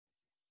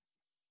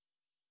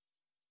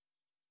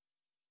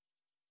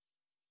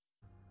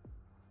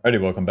Alrighty,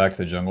 welcome back to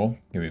the jungle.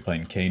 Gonna be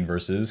playing Kayn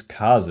versus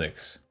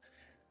Kha'Zix.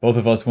 Both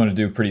of us want to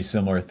do pretty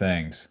similar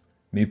things.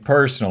 Me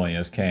personally,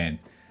 as Kayn,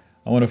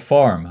 I want to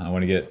farm. I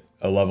want to get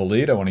a level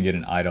lead, I want to get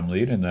an item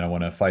lead, and then I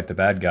want to fight the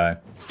bad guy.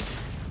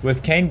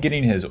 With Kayn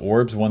getting his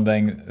orbs, one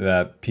thing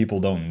that people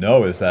don't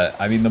know is that,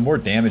 the more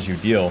damage you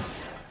deal,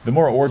 the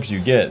more orbs you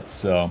get.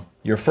 So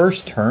your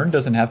first turn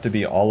doesn't have to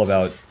be all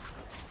about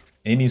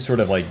any sort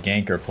of like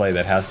gank or play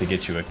that has to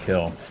get you a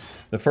kill.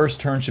 The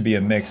first turn should be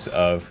a mix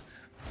of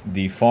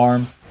the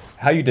farm,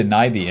 how you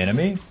deny the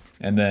enemy,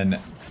 and then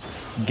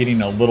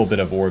getting a little bit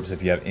of orbs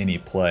if you have any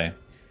play.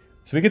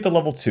 So we get to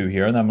level 2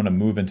 here, and I'm going to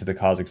move into the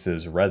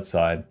Kha'Zix's red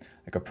side.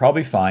 I could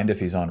probably find if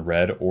he's on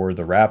red or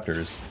the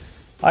raptors.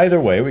 Either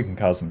way, we can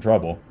cause some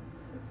trouble.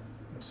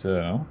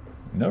 So,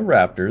 no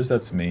raptors,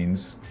 that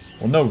means...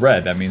 Well, no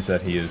red, that means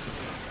that he is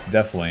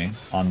definitely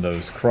on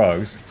those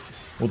Krugs.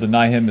 We'll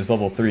deny him his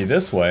level 3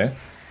 this way,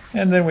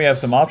 and then we have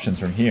some options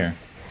from here.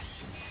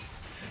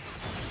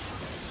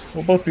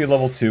 We'll both be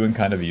level 2 and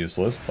kind of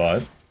useless,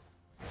 but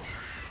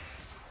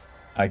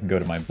I can go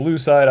to my blue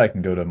side, I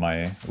can go to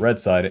my red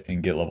side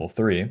and get level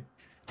 3.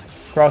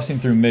 Crossing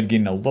through mid,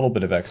 getting a little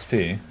bit of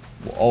XP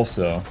will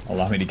also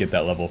allow me to get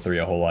that level 3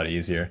 a whole lot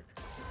easier.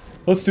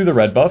 Let's do the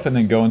red buff and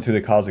then go into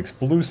the Kha'Zix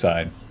blue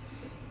side.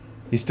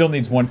 He still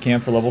needs 1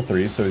 camp for level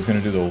 3, so he's going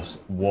to do those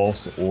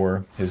wolves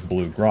or his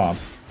blue Gromp.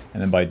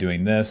 And then by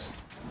doing this,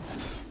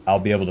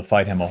 I'll be able to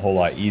fight him a whole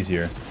lot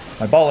easier.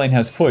 My bot lane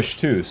has push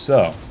too,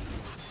 so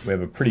we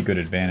have a pretty good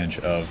advantage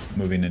of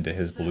moving into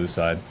his blue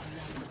side.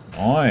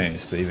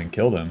 Nice, they even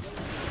killed him.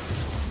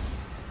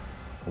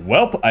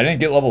 Welp, I didn't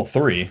get level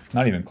 3.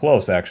 Not even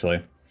close,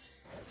 actually.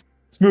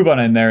 Let's move on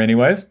in there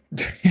anyways.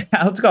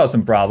 Let's cause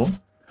some problems.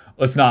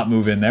 Let's not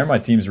move in there, my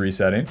team's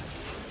resetting.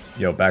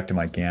 Yo, back to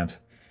my camps.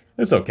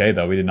 It's okay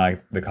though, we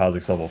denied the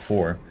Kha'Zix level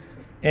 4.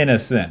 In a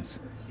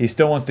sense. He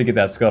still wants to get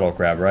that Scuttle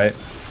Crab, right?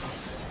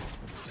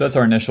 So that's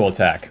our initial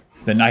attack.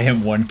 Deny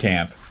him 1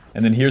 camp.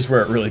 And then here's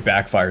where it really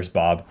backfires,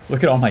 Bob.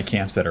 Look at all my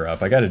camps that are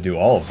up. I gotta do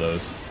all of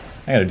those.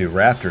 I gotta do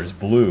Raptors,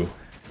 Blue,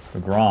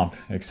 Gromp,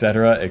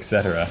 etc.,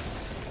 etc.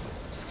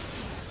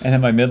 And then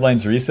my mid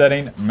lane's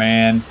resetting.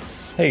 Man.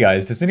 Hey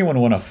guys, does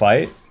anyone want to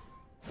fight?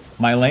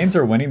 My lanes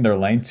are winning their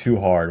lane too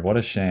hard. What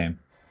a shame.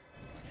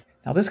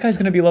 Now this guy's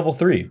gonna be level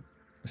 3.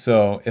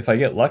 So if I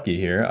get lucky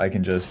here, I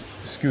can just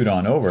scoot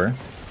on over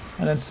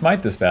and then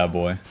smite this bad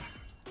boy.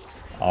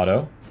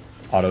 Auto.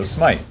 Auto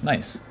smite.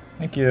 Nice.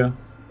 Thank you.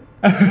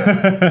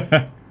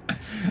 I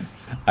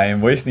am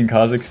wasting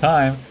Kha'Zix's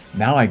time.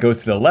 Now I go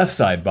to the left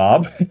side,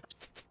 Bob.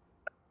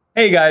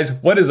 Hey guys,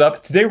 what is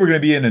up? Today we're going to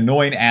be an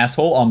annoying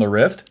asshole on the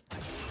Rift.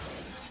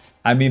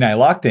 I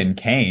locked in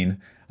Kayn.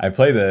 I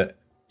play the,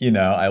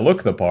 I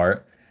look the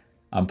part.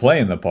 I'm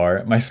playing the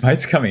part. My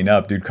smite's coming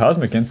up. Dude,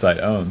 Cosmic Insight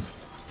owns.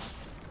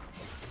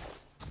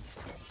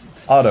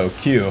 Auto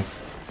Q.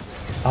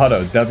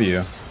 Auto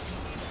W.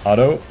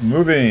 Auto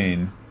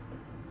moving.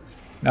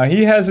 Now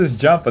he has his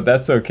jump, but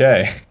that's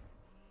okay.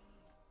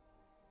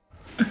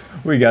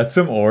 We got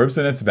some orbs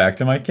and it's back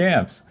to my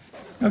camps.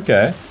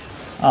 Okay.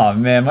 Oh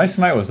man, my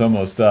smite was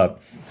almost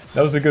up.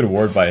 That was a good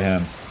ward by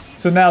him.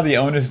 So now the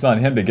onus is on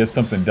him to get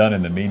something done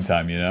in the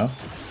meantime,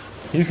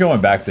 He's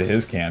going back to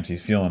his camps.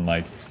 He's feeling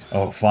like,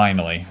 oh,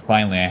 finally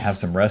I have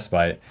some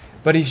respite.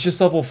 But he's just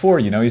level 4,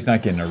 He's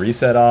not getting a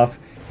reset off.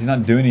 He's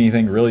not doing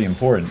anything really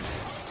important.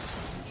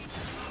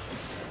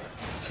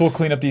 So we'll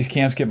clean up these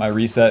camps, get my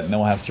reset, and then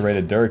we'll have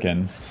serrated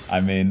Durkin.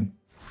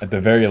 At the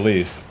very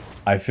least,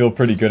 I feel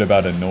pretty good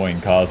about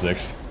annoying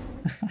Kha'Zix.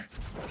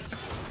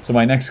 So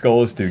my next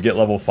goal is to get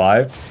level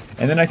 5,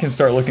 and then I can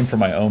start looking for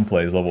my own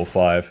plays level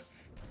 5.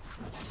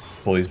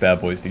 Pull these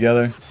bad boys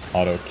together,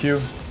 auto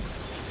Q.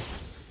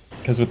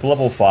 Because with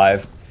level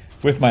 5,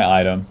 with my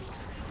item,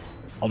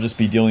 I'll just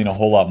be dealing a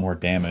whole lot more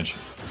damage.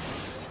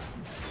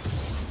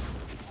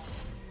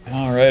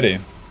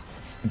 Alrighty.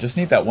 I just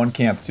need that 1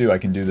 camp too. I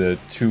can do the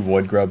 2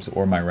 Void Grubs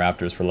or my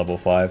Raptors for level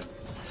 5.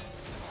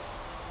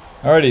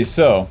 Alrighty,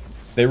 so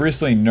they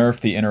recently nerfed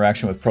the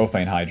interaction with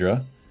Profane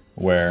Hydra,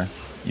 where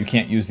you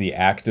can't use the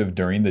active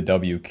during the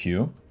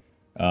WQ,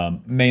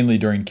 mainly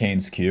during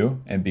Kayn's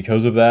Q, and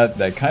because of that,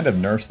 that kind of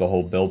nerfs the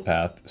whole build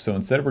path. So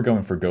instead we're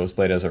going for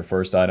Ghostblade as our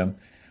first item,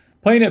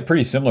 playing it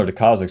pretty similar to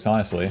Kha'Zix,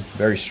 honestly.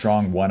 Very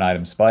strong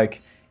 1-item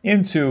spike.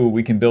 Into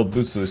we can build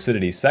Boots of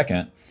Lucidity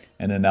second,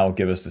 and then that will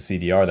give us the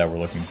CDR that we're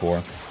looking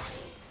for.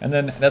 And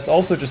then that's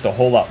also just a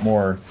whole lot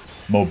more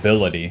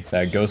mobility,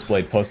 that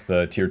Ghostblade plus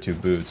the tier 2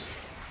 boots.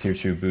 Tier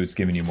 2 boots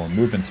giving you more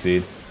movement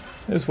speed,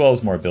 as well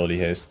as more ability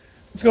haste.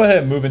 Let's go ahead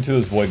and move into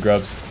those Void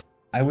Grubs.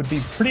 I would be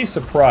pretty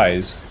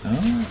surprised. Oh,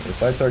 the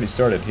fight's already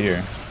started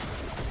here.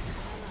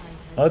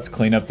 Let's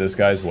clean up this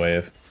guy's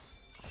wave.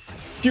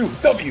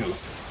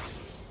 QW!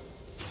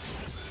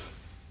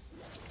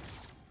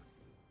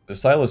 The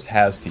Silas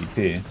has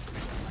TP.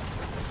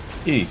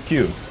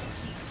 EQ.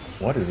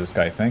 What is this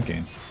guy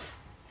thinking?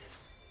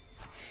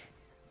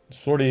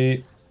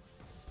 Sorty.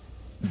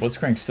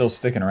 Blitzcrank's still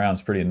sticking around,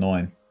 it's pretty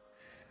annoying.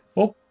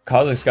 Well,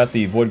 Kha'Zix got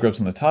the Void Grubs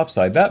on the top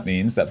side. That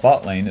means that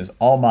bot lane is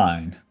all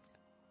mine.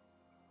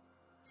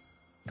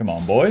 Come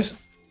on, boys.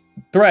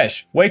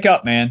 Thresh, wake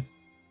up, man.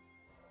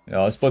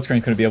 Oh, this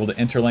Blitzcrank couldn't be able to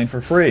interlane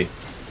for free.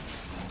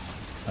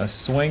 A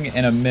swing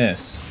and a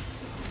miss.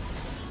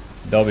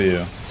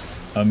 W.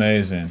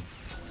 Amazing.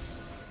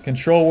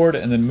 Control ward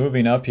and then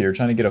moving up here,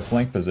 trying to get a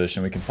flank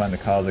position. We can find the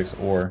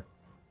Kha'Zix or...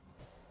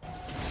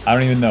 I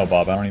don't even know,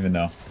 Bob. I don't even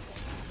know.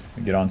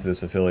 Get onto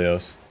this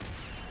Aphelios.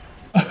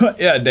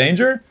 Yeah,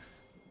 danger?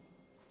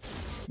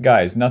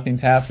 Guys,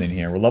 nothing's happening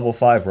here. We're level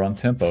 5, we're on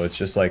tempo. It's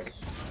just like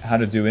how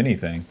to do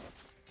anything.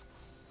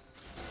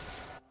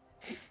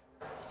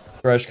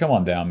 Thresh, come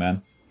on down,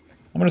 man.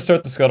 I'm gonna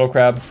start the Scuttle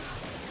Crab.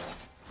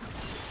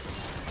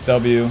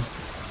 W,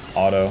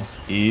 auto,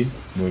 E,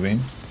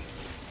 moving.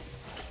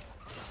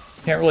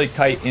 Can't really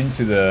kite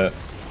into the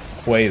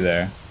Hui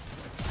there.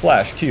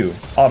 Flash, Q,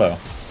 auto.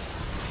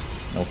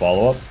 No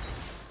follow-up.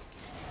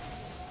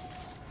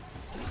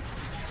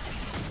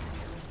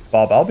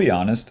 Bob, I'll be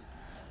honest.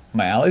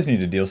 My allies need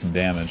to deal some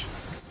damage.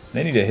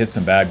 They need to hit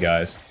some bad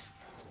guys.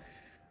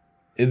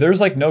 There's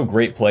like no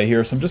great play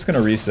here, so I'm just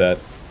gonna reset.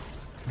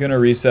 Gonna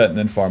reset and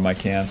then farm my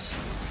camps.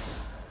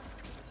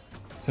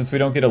 Since we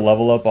don't get a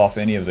level up off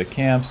any of the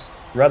camps,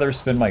 rather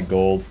spend my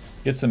gold,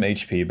 get some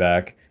HP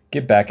back,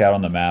 get back out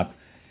on the map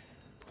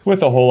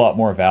with a whole lot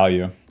more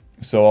value.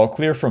 So I'll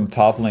clear from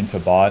top lane to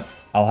bot.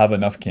 I'll have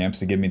enough camps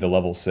to give me the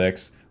level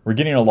 6. We're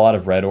getting a lot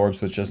of red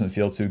orbs, which doesn't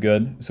feel too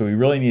good. So we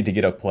really need to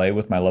get a play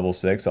with my level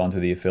 6 onto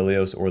the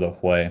Aphelios or the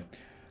Hui.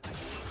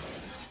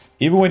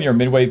 Even when you're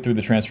midway through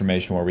the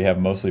transformation where we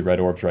have mostly red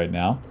orbs right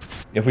now,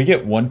 if we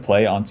get one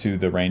play onto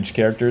the ranged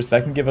characters,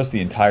 that can give us the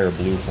entire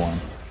blue form.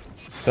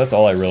 So that's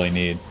all I really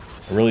need.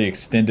 A really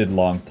extended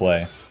long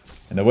play.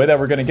 And the way that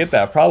we're going to get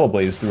that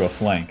probably is through a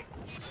flank.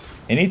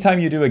 Anytime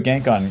you do a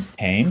gank on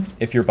Kayn,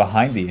 if you're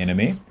behind the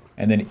enemy,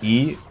 and then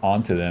E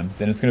onto them,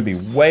 then it's going to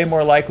be way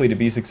more likely to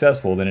be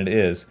successful than it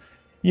is.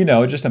 You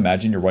know, just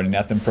imagine you're running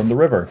at them from the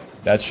river.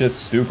 That shit's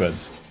stupid.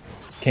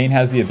 Kayn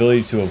has the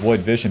ability to avoid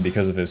vision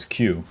because of his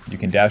Q. You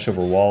can dash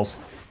over walls,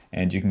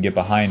 and you can get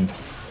behind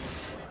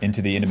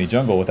into the enemy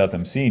jungle without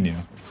them seeing you.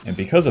 And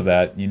because of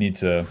that, you need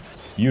to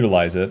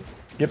utilize it,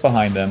 get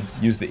behind them,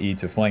 use the E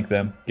to flank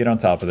them, get on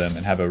top of them,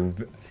 and have a,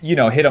 you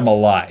know, hit them a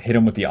lot. Hit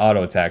them with the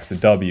auto attacks, the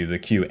W, the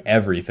Q,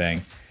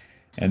 everything.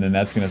 And then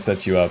that's going to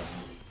set you up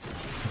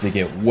to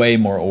get way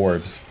more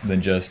orbs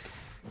than just,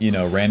 you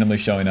know, randomly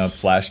showing up,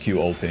 flash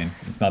Q ulting.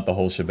 It's not the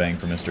whole shebang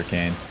for Mr.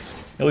 Kayn.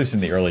 At least in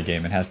the early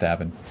game, it has to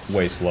happen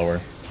way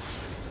slower.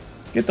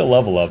 Get the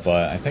level up,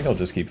 but I think I'll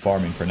just keep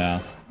farming for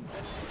now.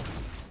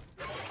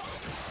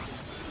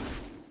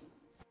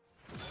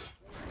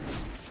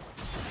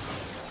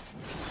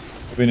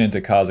 Moving into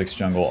Kha'Zix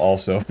jungle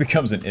also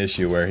becomes an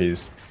issue where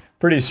he's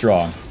pretty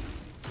strong.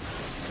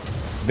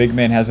 Big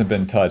man hasn't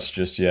been touched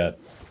just yet.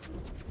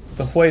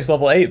 The Hui's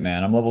level 8,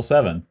 man. I'm level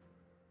 7.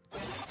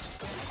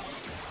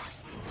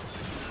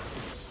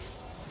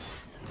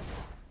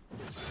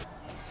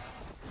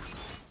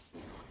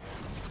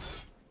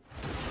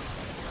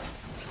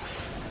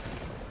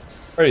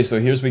 Alrighty, so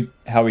here's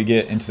how we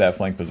get into that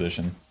flank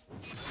position.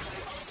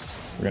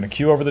 We're going to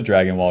Q over the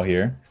Dragon Wall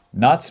here,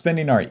 not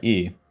spending our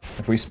E.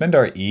 If we spend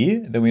our E,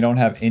 then we don't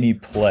have any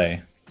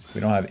play.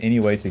 We don't have any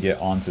way to get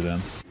onto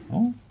them.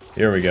 Oh,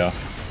 here we go.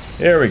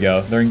 Here we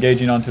go. They're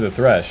engaging onto the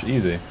Thresh.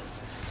 Easy.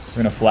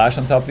 We're going to flash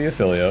on top of the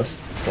Aphelios.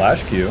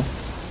 Flash Q.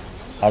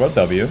 Auto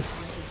W.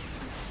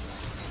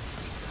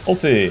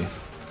 Ulti.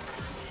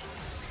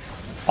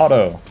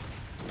 Auto.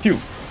 Q.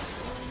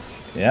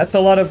 Yeah, that's a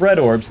lot of red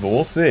orbs, but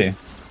we'll see.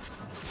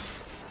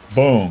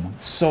 Boom.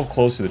 So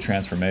close to the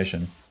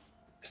transformation.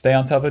 Stay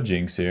on top of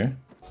Jinx here.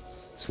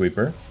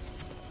 Sweeper.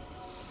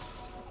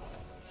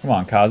 Come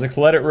on, Kha'Zix,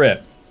 let it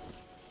rip.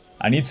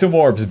 I need some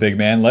orbs, big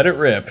man. Let it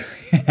rip.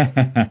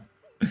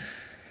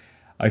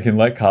 I can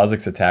let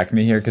Kha'Zix attack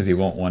me here because he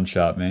won't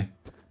one-shot me.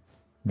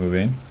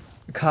 Moving.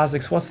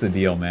 Kha'Zix, what's the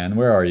deal, man?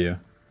 Where are you?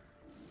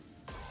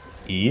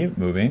 E,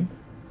 moving.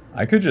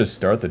 I could just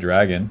start the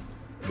dragon.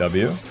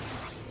 W.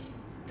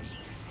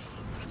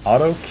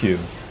 Auto Q.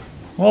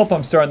 Well,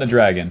 I'm starting the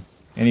dragon.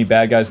 Any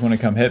bad guys want to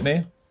come hit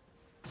me?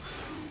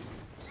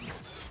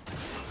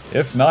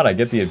 If not, I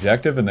get the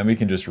objective, and then we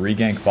can just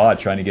re-gank bot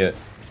trying to get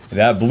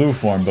that blue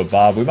form. But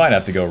Bob, we might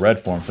have to go red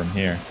form from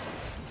here.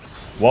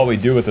 What we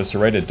do with the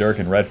serrated Dirk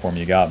in red form,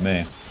 you got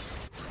me.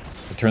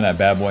 To turn that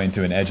bad boy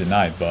into an Edge of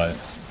Night, but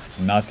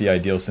not the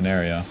ideal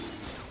scenario.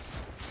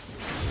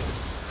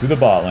 To the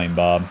bot lane,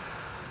 Bob.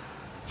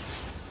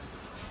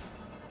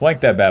 Flank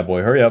that bad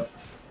boy, hurry up.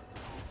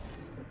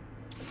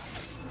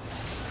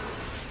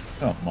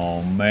 Come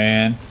on,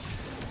 man.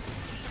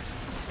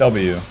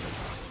 W.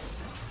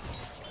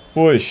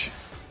 Push.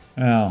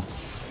 Ow.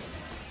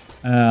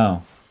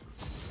 Ow.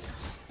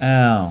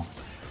 Ow.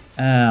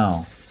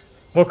 Ow.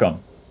 Hook 'em.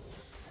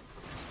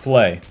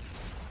 Play.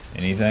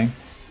 Anything?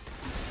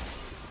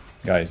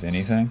 Guys,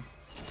 anything?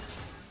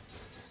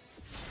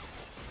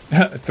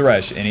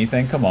 Thresh,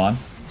 anything? Come on.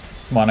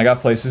 Come on, I got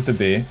places to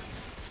be.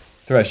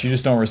 Thresh, you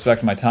just don't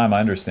respect my time,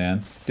 I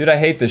understand. Dude, I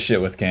hate this shit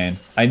with Kayn.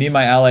 I need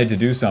my ally to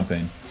do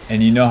something.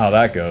 And you know how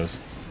that goes.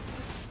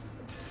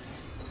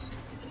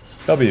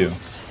 W.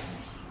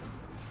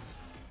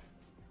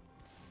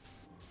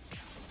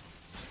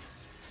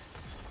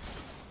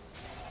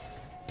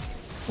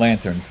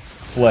 Lantern,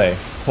 play,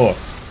 hook,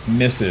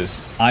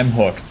 misses. I'm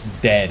hooked,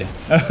 dead.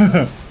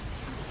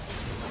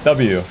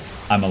 W,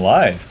 I'm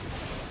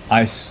alive.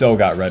 I so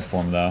got red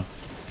form though.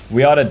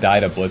 We ought to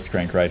die to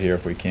Blitzcrank right here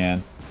if we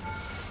can.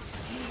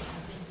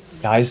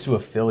 Dies to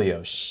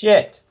Aphelios.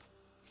 Shit!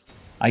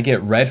 I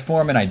get red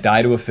form and I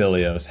die to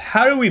Aphelios.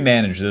 How do we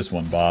manage this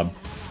one, Bob?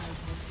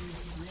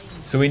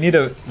 So we need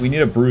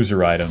a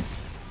bruiser item.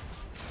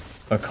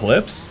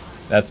 Eclipse?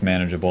 That's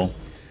manageable.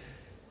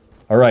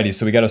 Alrighty,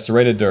 so we got a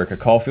Serrated Dirk, a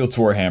Caulfield's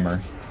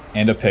Warhammer,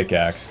 and a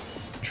pickaxe.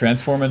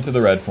 Transform into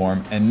the red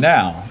form, and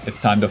now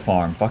it's time to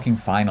farm. Fucking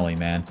finally,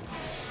 man.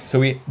 So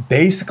we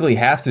basically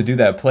have to do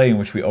that play in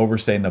which we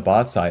overstay in the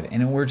bot side,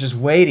 and we're just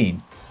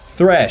waiting.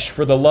 Thresh,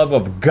 for the love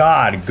of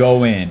God,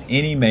 go in.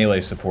 Any melee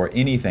support,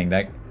 anything.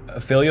 That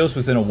Aphelios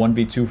was in a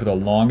 1v2 for the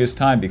longest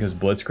time because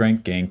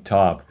Blitzcrank ganked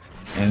top.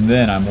 And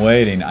then I'm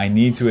waiting. I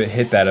need to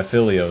hit that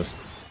Aphelios.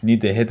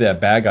 Need to hit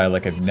that bad guy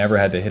like I've never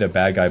had to hit a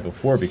bad guy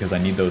before because I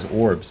need those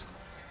orbs.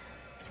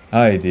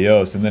 Ay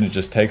Dios, and then it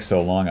just takes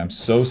so long. I'm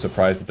so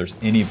surprised that there's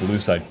any blue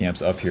side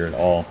camps up here at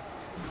all.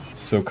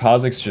 So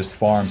Kha'Zix just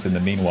farms in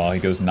the meanwhile. He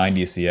goes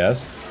 90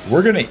 CS.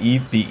 We're going to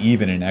be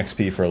even in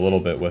XP for a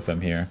little bit with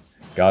him here.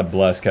 God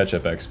bless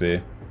Ketchup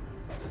XP.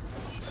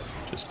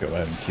 Just go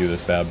ahead and Q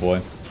this bad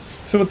boy.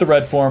 So with the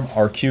red form,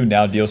 our Q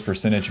now deals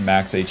percentage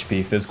max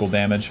HP physical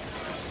damage.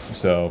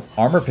 So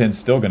armor pin's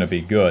still going to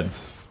be good.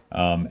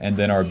 And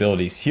then our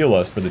abilities heal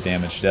us for the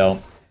damage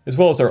dealt, as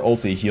well as our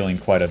ulti healing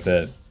quite a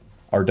bit.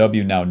 Our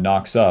W now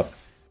knocks up,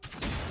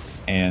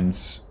 and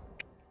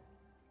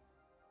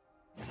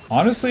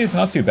honestly, it's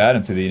not too bad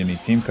into the enemy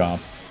team comp.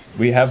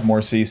 We have more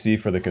CC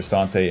for the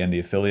Cassante and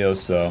the Aphelios,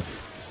 so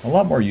a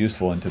lot more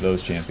useful into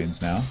those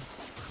champions now.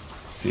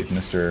 See if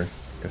Mr.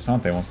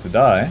 Cassante wants to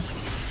die.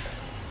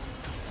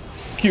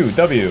 Q,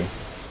 W,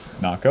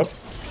 knock up,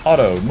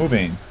 auto,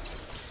 moving,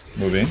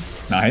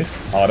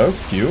 nice, auto,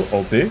 Q,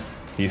 ulti.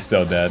 He's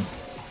so dead.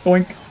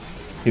 Boink.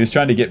 He was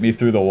trying to get me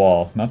through the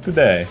wall. Not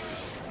today.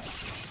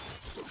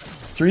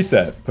 Let's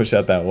reset. Push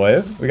out that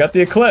wave. We got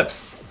the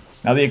Eclipse.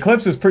 Now the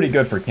Eclipse is pretty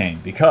good for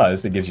Kayn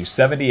because it gives you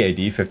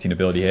 70 AD, 15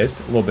 ability haste,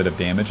 a little bit of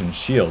damage, and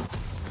shield.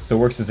 So it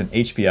works as an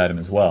HP item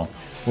as well.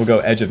 We'll go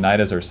Edge of Night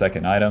as our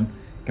second item,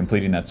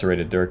 completing that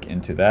Serrated Dirk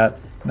into that.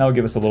 And that will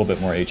give us a little bit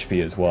more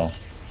HP as well.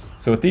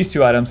 So with these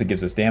two items, it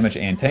gives us damage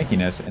and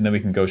tankiness, and then we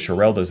can go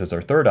Sherelda's as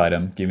our third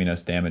item, giving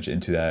us damage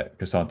into that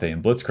Cassante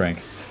and Blitzcrank,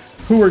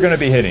 who we're going to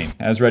be hitting.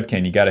 As Red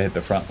Kayn, you got to hit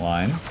the front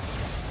line.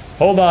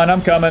 Hold on,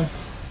 I'm coming.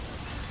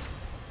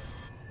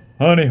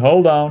 Honey,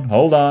 hold on,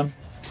 hold on.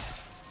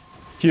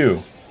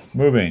 Q,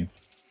 moving.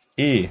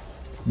 E,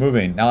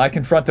 moving. Now I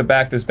can front to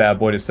back this bad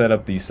boy to set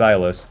up the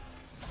Silas.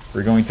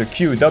 We're going to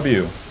Q,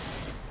 W.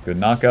 Good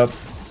knock up,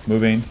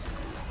 moving.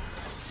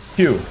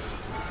 Q.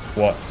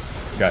 What?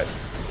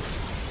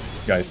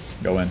 Guys,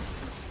 go in.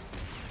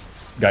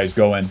 Guys,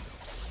 go in.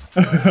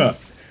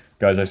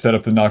 Guys, I set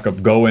up the knock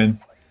up, go in.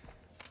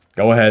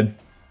 Go ahead.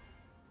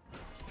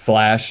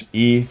 Flash,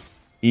 E,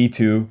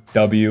 E2,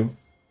 W,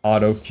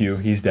 auto, Q.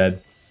 He's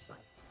dead.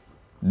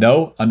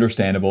 No,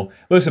 understandable.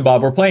 Listen,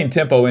 Bob, we're playing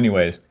tempo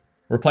anyways.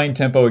 We're playing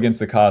tempo against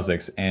the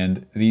Kha'Zix,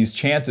 and these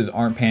chances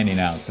aren't panning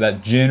out. So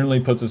that generally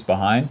puts us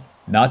behind.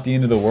 Not the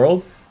end of the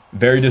world.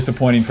 Very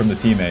disappointing from the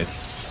teammates.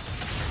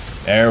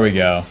 There we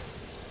go.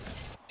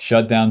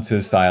 Shut down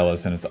to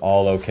Silas, and it's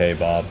all okay,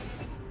 Bob.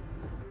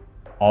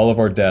 All of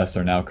our deaths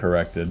are now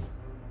corrected.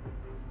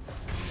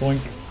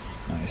 Boink.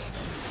 Nice.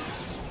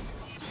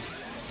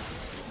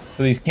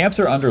 So these camps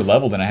are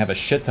under-leveled, and I have a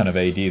shit ton of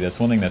AD. That's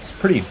one thing that's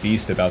pretty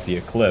beast about the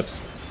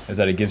Eclipse, is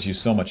that it gives you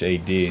so much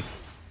AD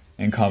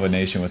in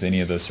combination with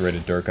any of those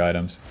Serrated Dirk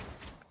items.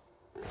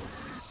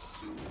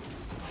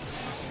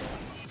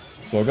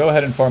 So I'll go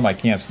ahead and farm my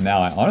camps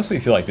now. I honestly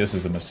feel like this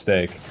is a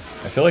mistake.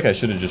 I feel like I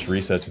should have just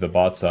reset to the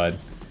bot side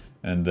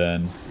and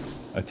then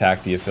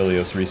attack the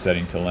Aphelios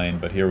resetting to lane,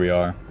 but here we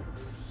are.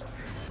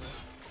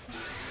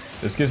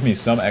 This gives me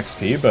some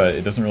XP, but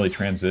it doesn't really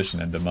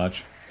transition into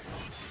much.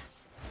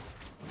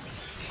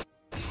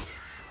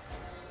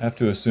 I have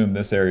to assume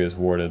this area is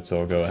warded, so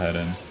I'll go ahead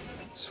and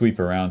sweep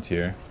around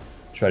here.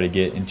 Try to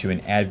get into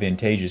an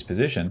advantageous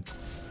position.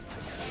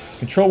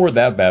 Control ward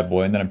that bad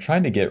boy, and then I'm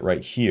trying to get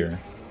right here,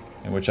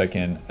 in which I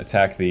can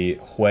attack the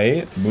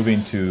Hui,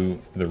 moving to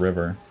the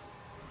river.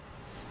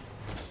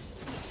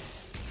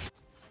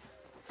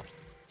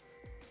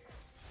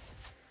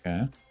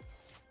 Okay.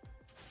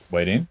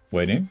 Waiting,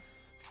 waiting.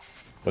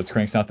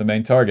 Blitzcrank's not the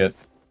main target.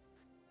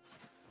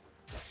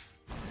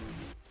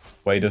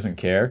 Hui doesn't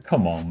care.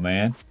 Come on,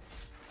 man.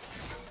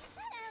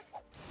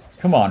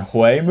 Come on,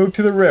 Hui. Move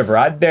to the river.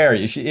 I dare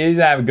you. She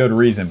doesn't have a good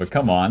reason, but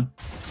come on.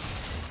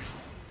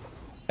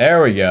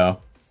 There we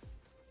go.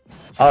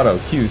 Auto,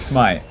 Q,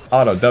 smite.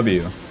 Auto,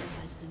 W.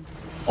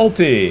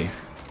 Ulti.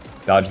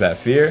 Dodge that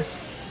fear.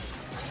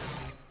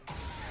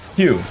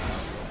 Q.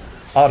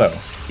 Auto.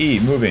 E,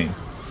 moving.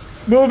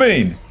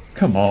 Moving!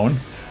 Come on.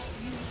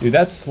 Dude,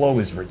 that slow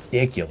is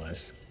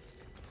ridiculous.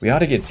 We ought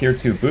to get tier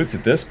 2 boots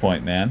at this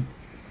point, man.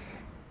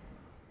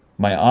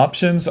 My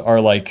options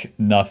are like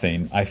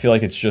nothing. I feel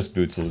like it's just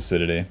boots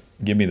lucidity.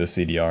 Give me the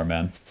CDR,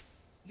 man.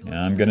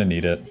 Yeah, I'm gonna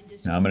need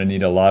it. Now I'm gonna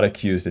need a lot of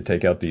Qs to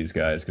take out these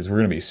guys, because we're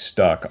gonna be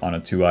stuck on a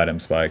 2-item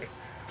spike.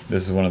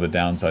 This is one of the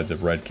downsides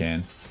of red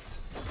Kayn.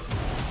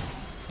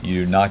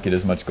 You do not get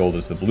as much gold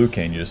as the blue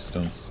Kayn, you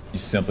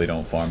simply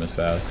don't farm as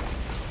fast.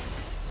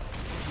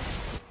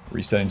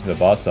 Resetting to the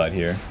bot side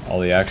here. All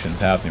the action's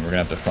happening. We're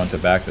gonna have to front to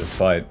back this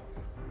fight.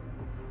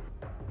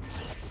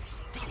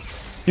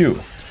 Q.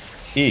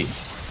 E.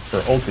 For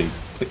ulti.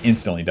 It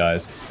instantly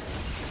dies.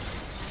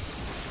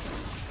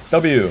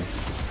 W.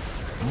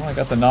 Oh, I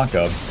got the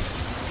knockup.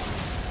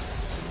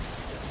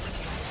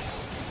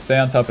 Stay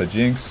on top of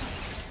Jinx.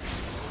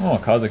 Oh,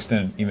 Kha'Zix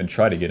didn't even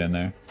try to get in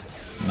there.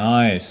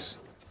 Nice.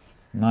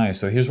 Nice.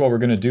 So here's what we're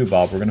going to do,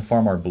 Bob. We're going to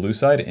farm our blue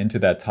side into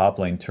that top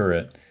lane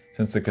turret.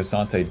 Since the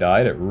Cassante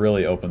died, it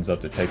really opens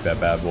up to take that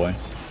bad boy.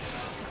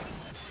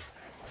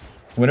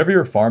 Whenever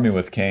you're farming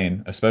with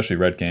Kayn, especially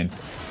red Kayn,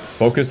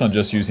 focus on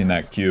just using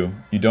that Q.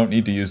 You don't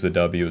need to use the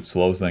W, it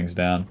slows things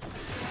down.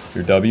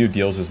 Your W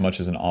deals as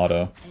much as an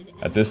auto.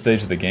 At this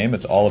stage of the game,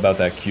 it's all about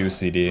that Q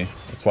CD.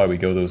 That's why we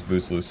go those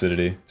boost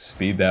lucidity.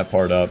 Speed that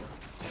part up.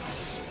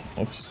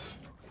 Oops.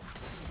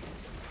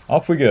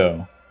 Off we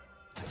go.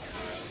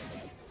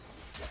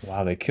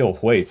 Wow, they kill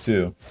Hui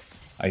too.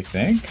 I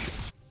think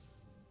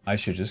I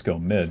should just go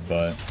mid,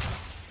 but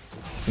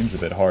seems a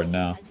bit hard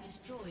now.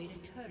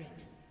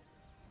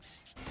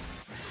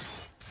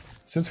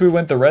 Since we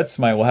went the red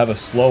smite, we'll have a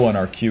slow on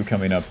our Q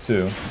coming up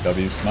too.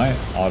 W smite,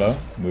 auto,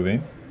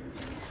 moving.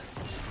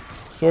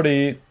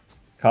 Sorry.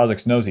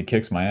 Kha'Zix knows he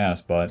kicks my ass,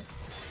 but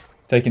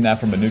taking that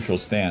from a neutral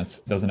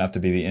stance doesn't have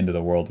to be the end of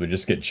the world. We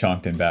just get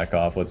chunked and back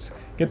off. Let's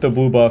get the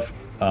blue buff,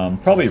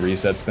 probably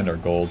reset, spend our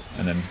gold,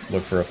 and then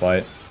look for a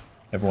fight.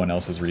 Everyone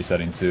else is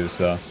resetting too,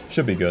 so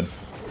should be good.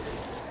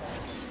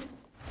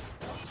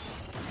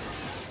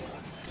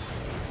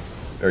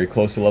 Very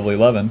close to level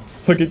 11.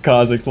 Look at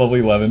Kha'Zix, level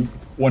 11,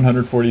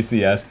 140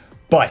 CS,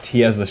 but he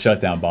has the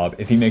shutdown, Bob.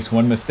 If he makes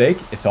one mistake,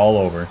 it's all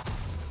over.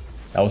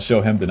 That will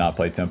show him to not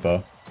play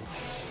tempo.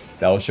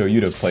 That will show you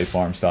to play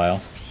farm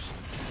style.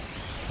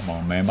 Come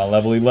on, man, my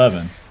level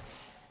 11.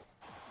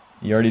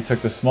 You already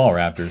took the small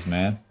raptors,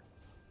 man.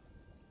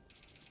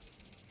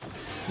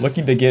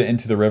 Looking to get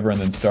into the river and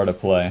then start a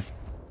play.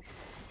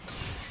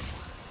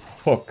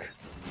 Hook.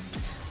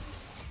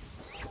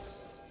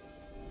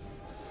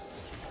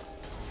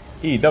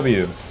 E,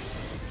 W.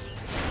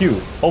 Q,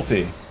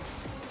 ulti.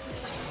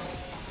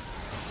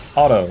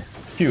 Auto,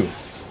 Q.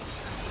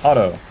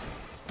 Auto.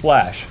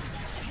 Flash.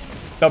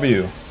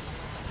 W.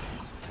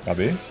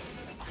 Copy.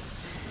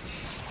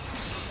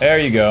 There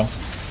you go.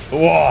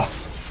 Whoa!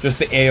 Just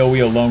the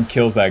AoE alone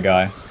kills that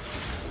guy.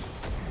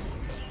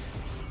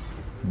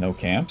 No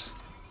camps.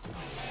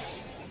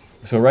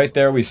 So right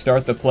there we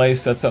start the play,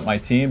 sets up my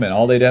team, and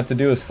all they'd have to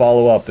do is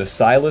follow up. The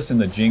Sylas and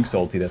the Jinx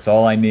ulti, that's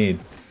all I need.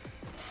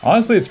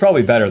 Honestly, it's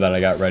probably better that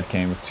I got red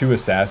Kayn with 2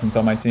 assassins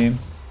on my team.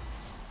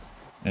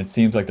 And it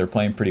seems like they're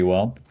playing pretty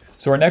well.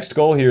 So our next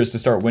goal here is to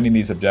start winning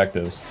these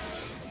objectives.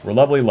 We're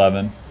level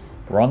 11,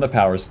 we're on the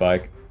power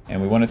spike,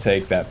 and we want to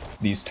take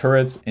these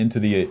turrets into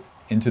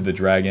the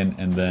dragon,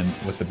 and then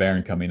with the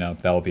Baron coming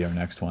up, that will be our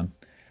next one.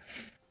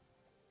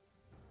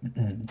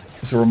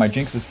 So where my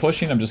Jinx is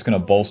pushing, I'm just going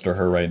to bolster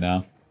her right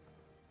now.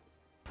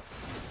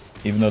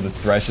 Even though the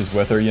Thresh is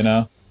with her, you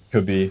know,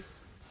 could be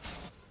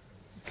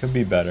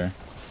better.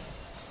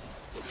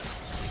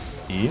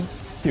 E,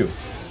 Q.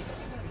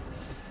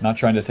 Not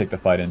trying to take the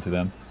fight into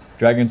them.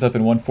 Dragon's up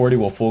in 140,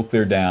 we'll full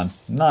clear down.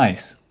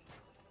 Nice.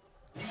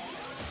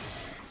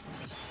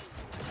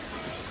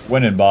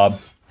 Winning, Bob.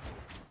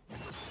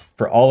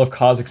 For all of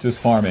Kha'Zix's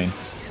farming,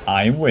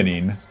 I am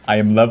winning. I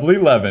am level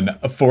 11,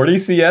 40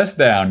 CS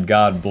down.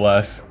 God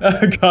bless.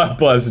 God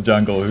bless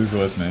Jungle, who's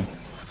with me.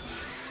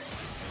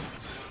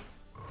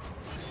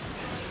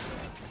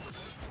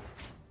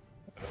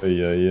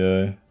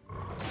 Yeah.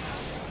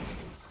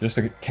 Just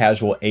a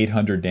casual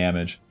 800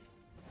 damage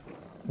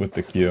with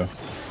the Q.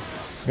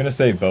 I'm gonna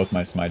save both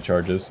my smite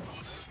charges.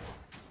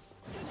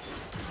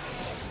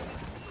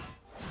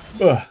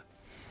 Ugh.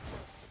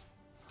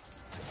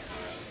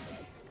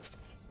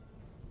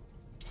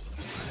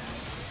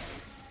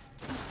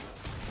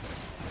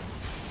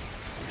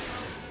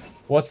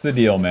 What's the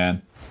deal,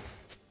 man?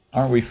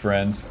 Aren't we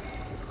friends?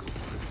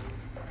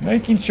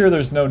 Making sure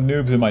there's no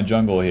noobs in my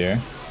jungle here.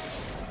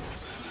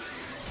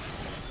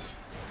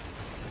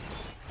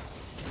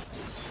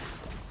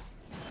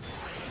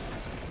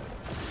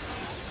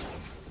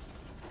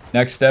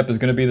 Next step is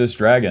going to be this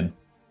dragon.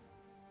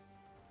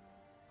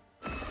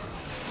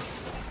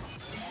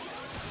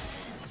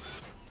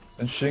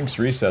 Since Jinx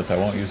resets, I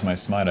won't use my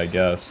smite, I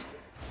guess.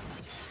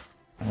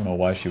 I don't know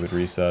why she would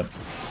reset.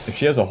 If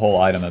she has a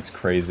whole item, that's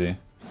crazy.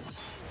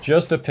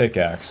 Just a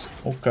pickaxe.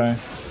 Okay.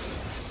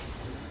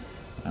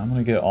 I'm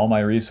gonna get all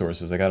my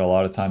resources. I got a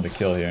lot of time to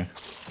kill here.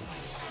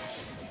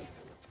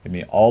 Give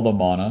me all the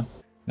mana.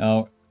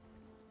 Now,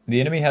 the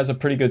enemy has a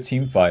pretty good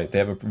team fight. They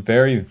have a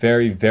very,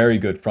 very, very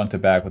good front to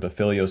back with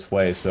Ophilia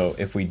Sway, so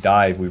if we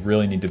dive, we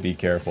really need to be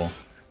careful.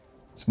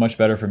 It's much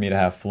better for me to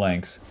have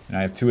flanks. And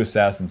I have 2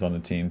 assassins on the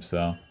team,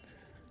 so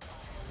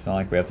It's not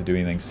like we have to do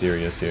anything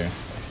serious here.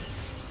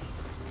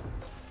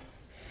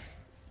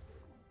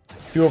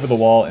 2 over the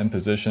wall in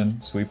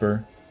position.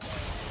 Sweeper.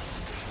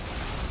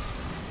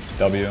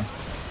 W.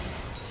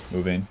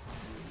 Moving.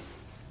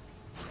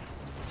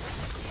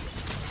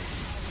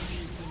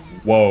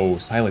 Whoa,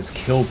 Silas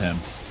killed him.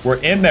 We're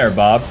in there,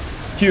 Bob.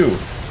 Q.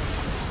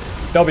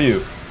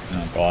 W.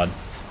 Oh, God.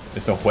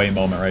 It's a Hui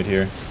moment right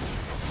here.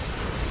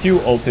 Q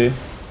ulti.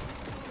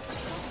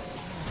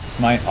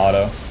 Smite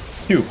auto.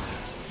 Q.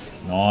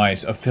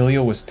 Nice.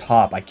 Ophelia was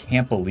top. I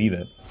can't believe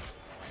it.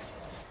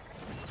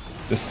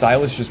 The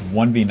Silas just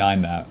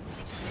 1v9 that.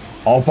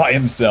 All by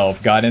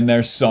himself. Got in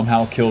there,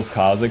 somehow kills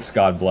Kha'Zix.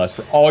 God bless.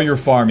 For all your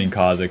farming,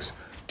 Kha'Zix.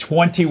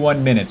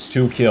 21 minutes,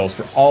 2 kills.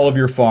 For all of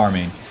your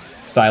farming.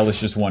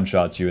 Silas just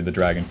one-shots you in the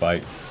dragon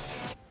fight.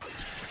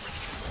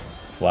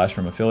 Flash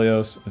from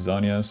Aphelios,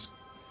 Zonios.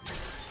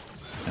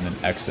 And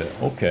then exit.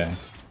 Okay.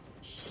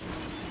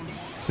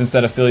 Since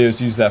that Aphelios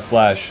used that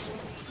flash,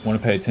 want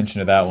to pay attention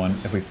to that one.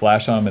 If we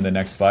flash on him in the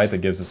next fight, that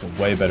gives us a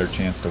way better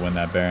chance to win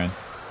that Baron.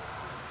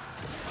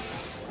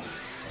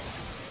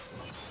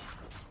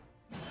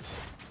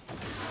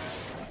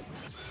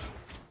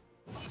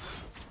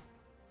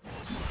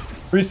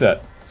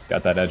 Reset.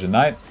 Got that Edge of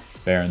Night.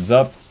 Baron's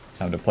up.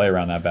 Time to play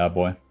around that bad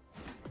boy.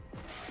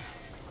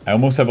 I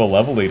almost have a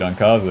level lead on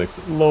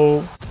Kha'Zix.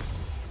 Low.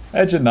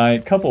 Edge of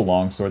Night. Couple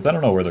longswords. I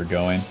don't know where they're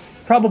going.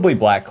 Probably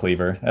Black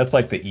Cleaver. That's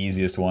like the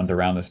easiest one to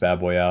round this bad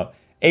boy out.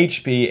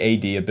 HP,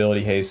 AD,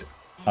 Ability Haste,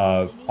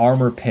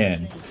 Armor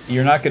Pin.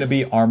 You're not going to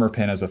be Armor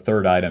Pin as a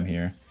third item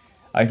here.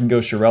 I can go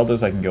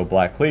Sherelda's, I can go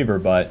Black Cleaver,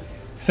 but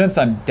since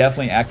I'm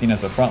definitely acting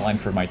as a frontline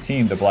for my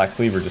team, the Black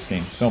Cleaver just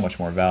gains so much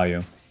more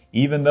value.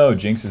 Even though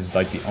Jinx is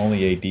like the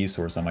only AD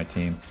source on my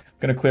team. I'm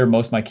going to clear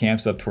most of my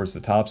camps up towards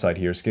the top side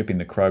here, skipping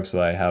the Krug so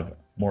that I have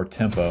more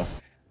tempo.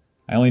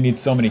 I only need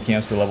so many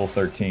camps for level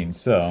 13,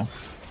 so...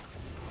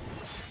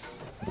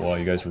 Well,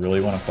 you guys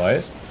really want to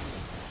fight?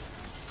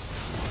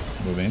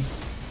 Moving.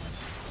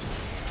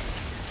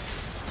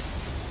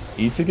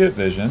 E to get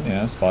vision,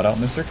 yeah, spot out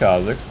Mr.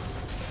 Kha'Zix.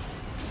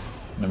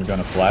 And then we're going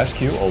to flash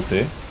Q,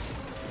 ulti.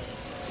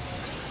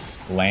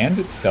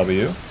 Land,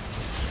 W.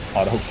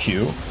 Auto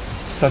Q.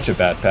 Such a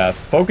bad path.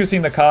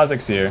 Focusing the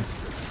Kha'Zix here.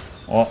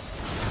 Oh,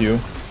 Q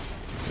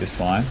is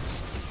fine.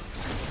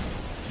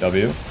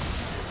 W.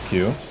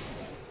 Q.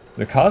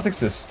 The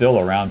Kha'Zix is still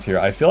around here.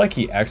 I feel like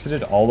he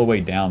exited all the way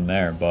down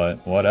there,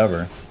 but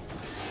whatever.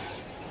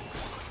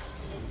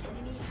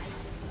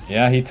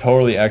 Yeah, he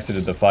totally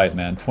exited the fight,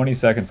 man. 20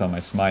 seconds on my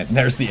smite. And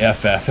there's the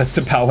FF. That's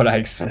about what I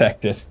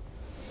expected.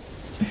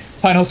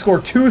 Final score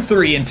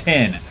 2-3 and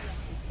 10.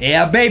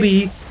 Yeah,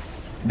 baby.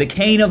 The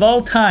Kayn of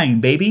all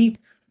time, baby.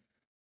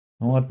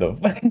 What the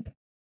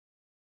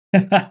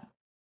fuck?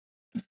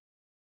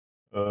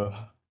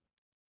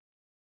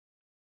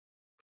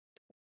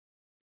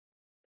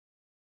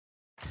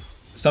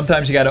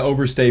 Sometimes you gotta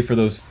overstay for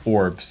those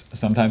orbs.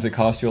 Sometimes it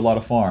costs you a lot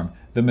of farm.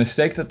 The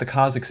mistake that the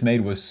Kha'Zix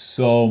made was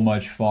so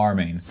much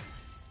farming.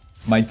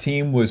 My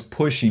team was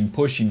pushing.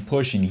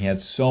 He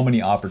had so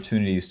many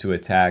opportunities to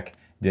attack,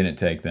 didn't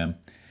take them.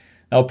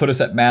 That'll put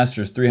us at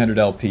Masters, 300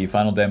 LP,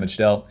 final damage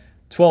dealt,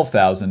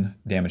 12,000,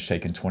 damage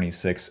taken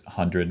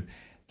 2,600.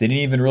 Didn't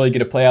even really get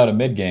to play out a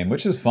mid game,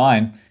 which is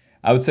fine.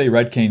 I would say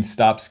Red Kayn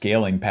stopped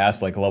scaling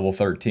past like level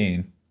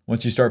 13.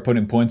 Once you start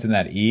putting points in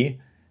that E,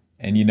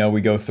 and you know we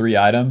go 3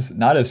 items,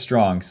 not as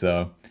strong,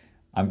 so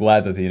I'm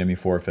glad that the enemy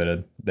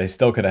forfeited. They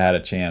still could have had a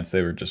chance.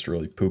 They were just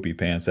really poopy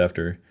pants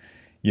after,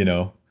 you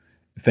know,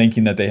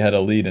 thinking that they had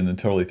a lead and then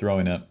totally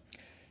throwing it.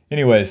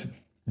 Anyways,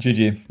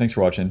 GG. Thanks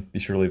for watching. Be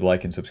sure to leave a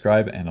like and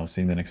subscribe, and I'll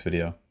see you in the next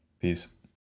video. Peace.